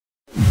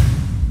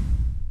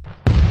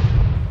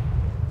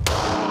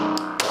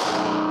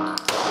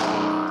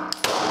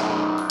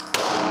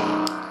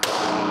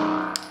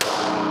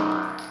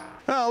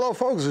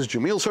folks, this is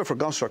Jamil Sir for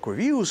Gunstock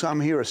Reviews.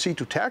 I'm here at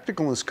C2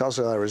 Tactical in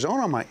Scottsdale,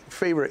 Arizona, my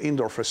favorite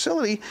indoor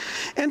facility.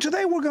 And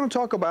today we're going to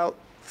talk about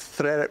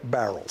threaded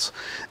barrels.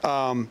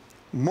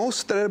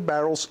 Most threaded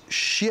barrels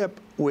ship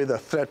with a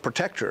thread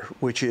protector,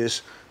 which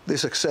is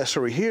this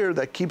accessory here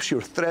that keeps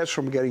your threads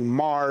from getting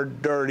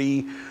marred,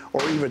 dirty,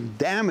 or even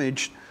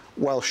damaged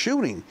while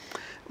shooting.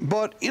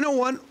 But you know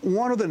what?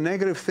 One of the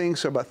negative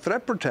things about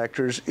thread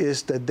protectors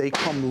is that they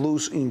come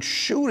loose in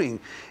shooting.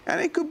 And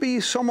it could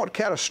be somewhat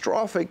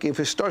catastrophic if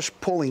it starts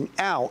pulling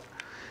out.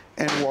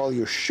 And while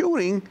you're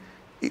shooting,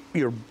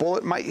 your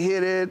bullet might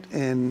hit it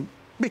and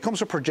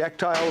becomes a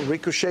projectile,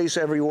 ricochets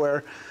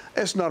everywhere.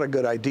 It's not a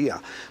good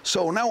idea.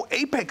 So now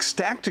Apex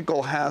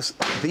Tactical has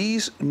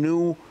these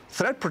new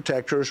thread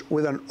protectors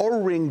with an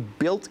O-ring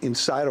built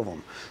inside of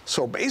them.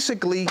 So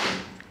basically,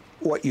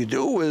 what you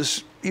do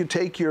is you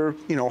take your,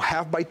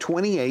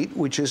 1/2x28,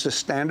 which is the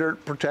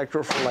standard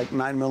protector for like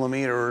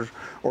 9mm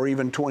or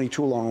even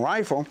 22 long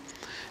rifle,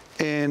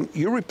 and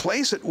you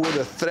replace it with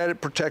a threaded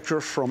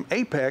protector from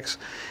Apex,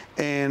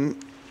 and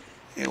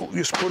you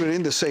just put it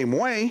in the same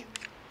way,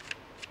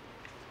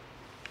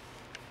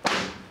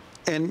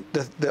 and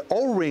the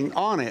O-ring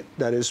on it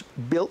that is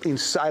built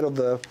inside of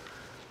the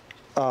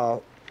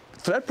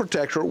thread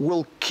protector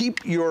will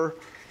keep your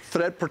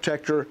thread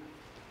protector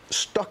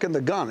stuck in the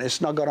gun.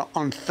 It's not going to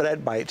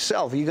unthread by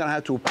itself. You're going to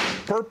have to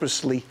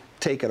purposely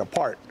take it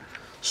apart.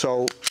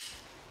 So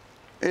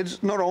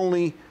it's not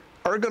only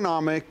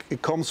ergonomic,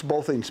 it comes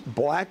both in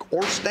black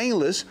or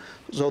stainless,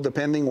 so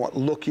depending what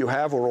look you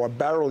have or what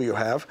barrel you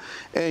have,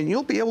 and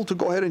you'll be able to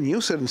go ahead and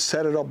use it and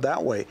set it up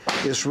that way.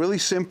 It's really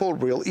simple,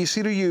 real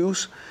easy to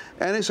use,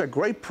 and it's a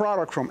great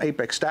product from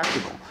Apex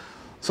Tactical.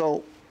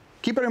 So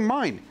keep it in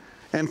mind,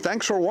 and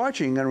thanks for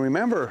watching, and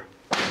remember,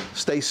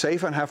 stay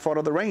safe and have fun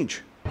at the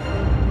range.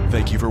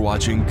 Thank you for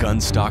watching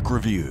Gunstock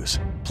Reviews.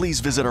 Please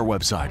visit our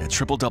website at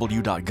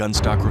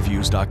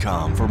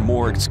www.gunstockreviews.com for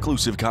more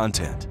exclusive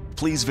content.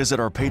 Please visit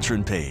our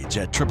Patreon page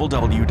at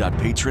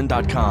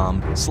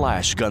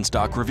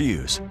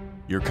www.patreon.com/gunstockreviews.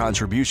 Your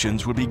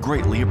contributions would be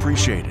greatly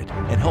appreciated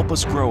and help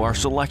us grow our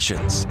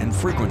selections and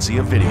frequency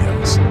of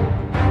videos.